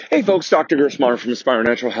Hey folks, Dr. Gersmar from Aspire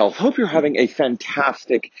Natural Health. Hope you're having a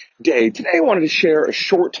fantastic day. Today I wanted to share a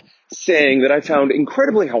short saying that I found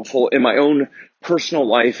incredibly helpful in my own personal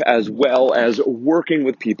life as well as working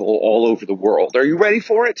with people all over the world. Are you ready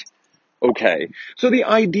for it? Okay. So the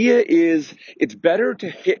idea is it's better to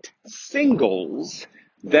hit singles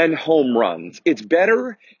than home runs. It's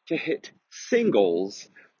better to hit singles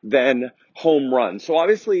than home runs. So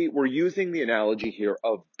obviously we're using the analogy here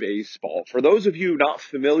of baseball. For those of you not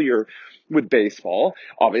familiar with baseball,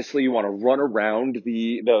 obviously you want to run around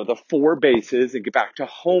the four bases and get back to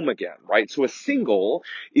home again, right? So a single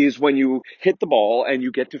is when you hit the ball and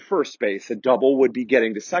you get to first base. A double would be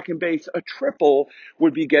getting to second base. A triple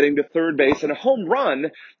would be getting to third base. And a home run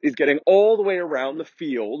is getting all the way around the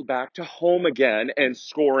field back to home again and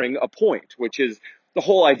scoring a point, which is the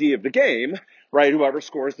whole idea of the game, right? Whoever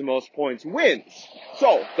scores the most points wins.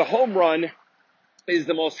 So the home run is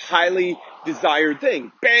the most highly desired thing.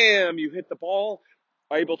 Bam, you hit the ball,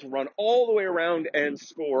 are able to run all the way around and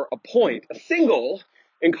score a point. A single,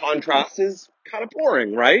 in contrast, is kind of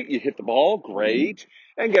boring, right? You hit the ball, great,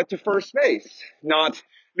 and get to first base. No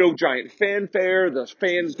giant fanfare. The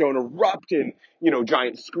fans don't erupt in,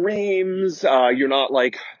 giant screams. You're not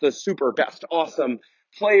like the super best awesome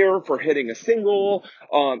player for hitting a single.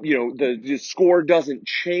 The score doesn't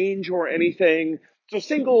change or anything. So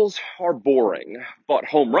singles are boring, but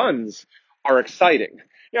home runs are exciting.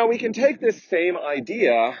 Now we can take this same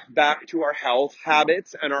idea back to our health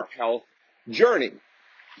habits and our health journey.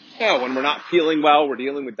 Now, when we're not feeling well, we're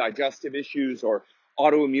dealing with digestive issues or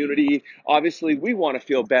autoimmunity. Obviously, we want to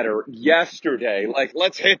feel better yesterday. Like,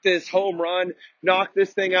 let's hit this home run, knock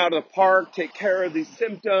this thing out of the park, take care of these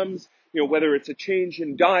symptoms, whether it's a change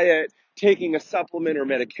in diet, taking a supplement or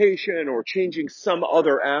medication, or changing some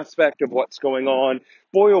other aspect of what's going on.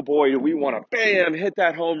 Boy, oh boy, do we want to bam, hit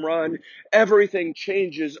that home run. Everything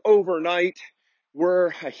changes overnight. We're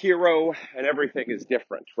a hero and everything is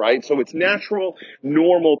different, right? So it's natural,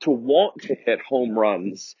 normal to want to hit home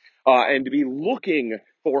runs, and to be looking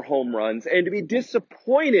for home runs and to be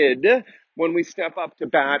disappointed when we step up to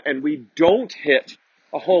bat and we don't hit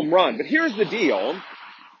a home run. But here's the deal.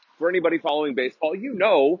 For anybody following baseball,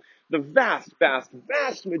 the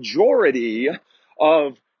vast majority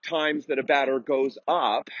of times that a batter goes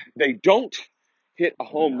up, they don't hit a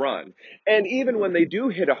home run. And even when they do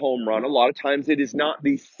hit a home run, a lot of times it is not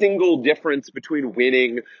the single difference between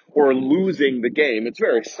winning or losing the game. It's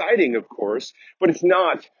very exciting, of course, but it's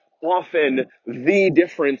not often the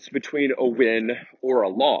difference between a win or a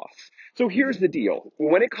loss. So here's the deal.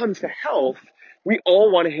 When it comes to health, we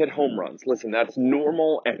all want to hit home runs. Listen, that's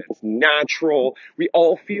normal and it's natural. We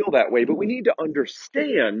all feel that way, but we need to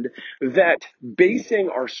understand that basing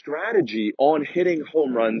our strategy on hitting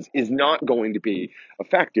home runs is not going to be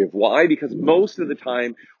effective. Why? Because most of the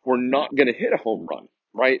time we're not going to hit a home run,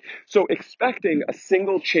 right? So expecting a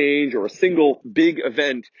single change or a single big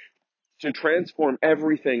event to transform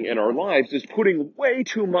everything in our lives is putting way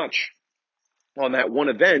too much on that one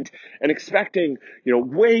event and expecting,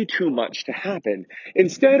 way too much to happen.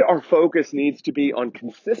 Instead, our focus needs to be on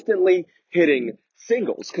consistently hitting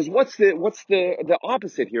singles. Because what's the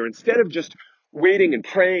opposite here? Instead of just waiting and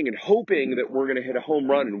praying and hoping that we're going to hit a home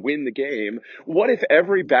run and win the game, what if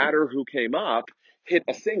every batter who came up hit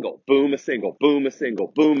a single, boom, a single, boom, a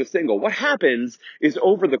single, boom, a single? What happens is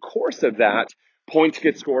over the course of that, points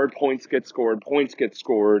get scored, points get scored, points get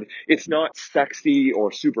scored. It's not sexy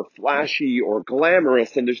or super flashy or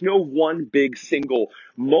glamorous, and there's no one big single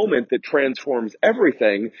moment that transforms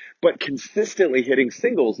everything, but consistently hitting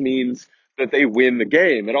singles means that they win the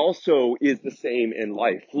game. It also is the same in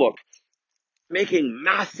life. Look, making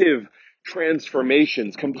massive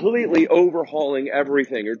transformations, completely overhauling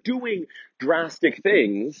everything, or doing drastic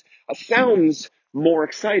things sounds more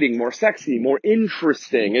exciting, more sexy, more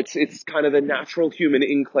interesting. It's kind of the natural human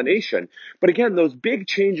inclination. But again, those big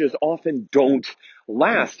changes often don't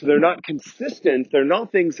last. They're not consistent. They're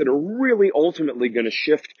not things that are really ultimately going to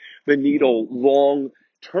shift the needle long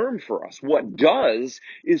term for us. What does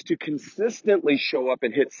is to consistently show up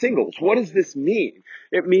and hit singles. What does this mean?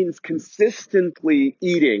 It means consistently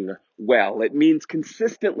eating well. It means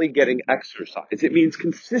consistently getting exercise. It means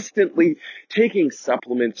consistently taking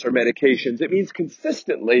supplements or medications. It means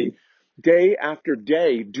consistently, day after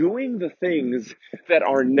day, doing the things that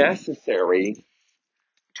are necessary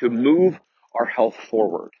to move our health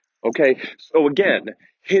forward. Okay. So again,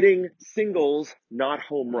 hitting singles, not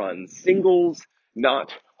home runs. Singles,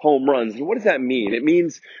 not home runs. And what does that mean? It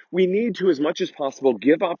means we need to, as much as possible,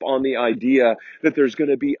 give up on the idea that there's going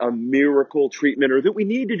to be a miracle treatment or that we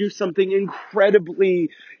need to do something incredibly,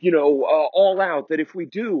 all out. That if we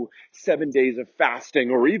do 7 days of fasting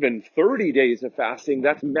or even 30 days of fasting,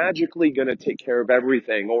 that's magically going to take care of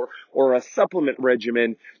everything. Or a supplement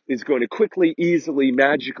regimen is going to quickly, easily,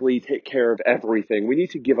 magically take care of everything. We need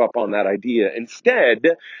to give up on that idea.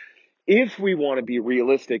 Instead, if we want to be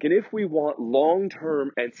realistic and if we want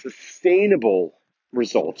long-term and sustainable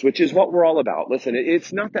results, which is what we're all about. Listen,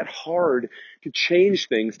 it's not that hard to change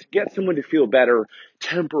things, to get someone to feel better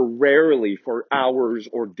temporarily for hours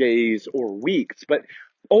or days or weeks. But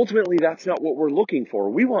ultimately, that's not what we're looking for.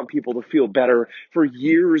 We want people to feel better for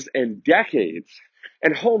years and decades.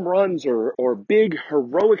 And home runs or big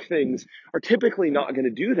heroic things are typically not going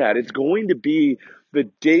to do that. It's going to be the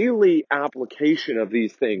daily application of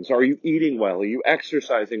these things. Are you eating well? Are you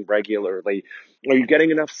exercising regularly? Are you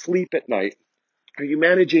getting enough sleep at night? Are you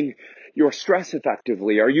managing your stress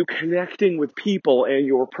effectively? Are you connecting with people and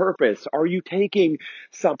your purpose? Are you taking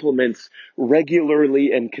supplements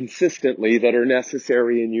regularly and consistently that are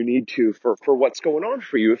necessary and you need to for what's going on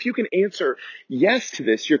for you? If you can answer yes to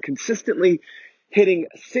this, you're consistently hitting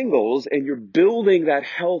singles and you're building that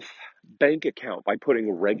health bank account by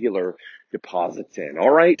putting regular deposits in. All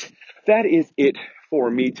right. That is it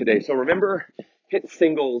for me today. So remember, hit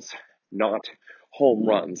singles, not home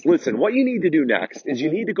runs. Listen, what you need to do next is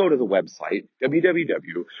you need to go to the website,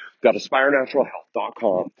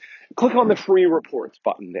 www.aspirenaturalhealth.com. Click on the free reports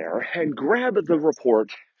button there and grab the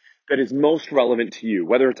report that is most relevant to you,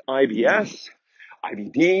 whether it's IBS,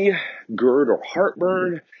 IBD, GERD or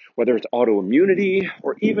heartburn, whether it's autoimmunity,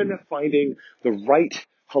 or even finding the right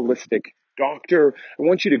holistic doctor. I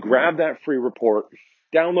want you to grab that free report,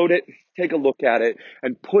 download it, take a look at it,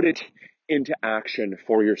 and put it into action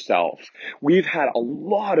for yourself. We've had a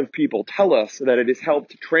lot of people tell us that it has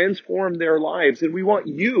helped transform their lives, and we want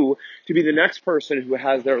you to be the next person who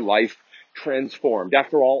has their life transformed.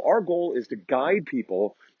 After all, our goal is to guide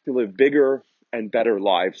people to live bigger and better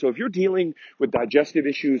lives. So if you're dealing with digestive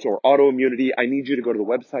issues or autoimmunity, I need you to go to the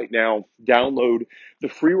website now, download the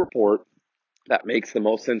free report that makes the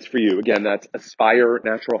most sense for you. Again, that's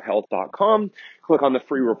aspirenaturalhealth.com. Click on the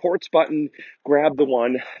free reports button, grab the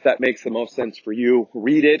one that makes the most sense for you,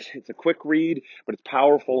 read it. It's a quick read, but it's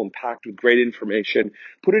powerful and packed with great information.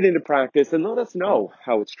 Put it into practice and let us know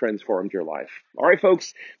how it's transformed your life. All right,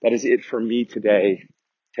 folks, that is it for me today.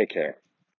 Take care.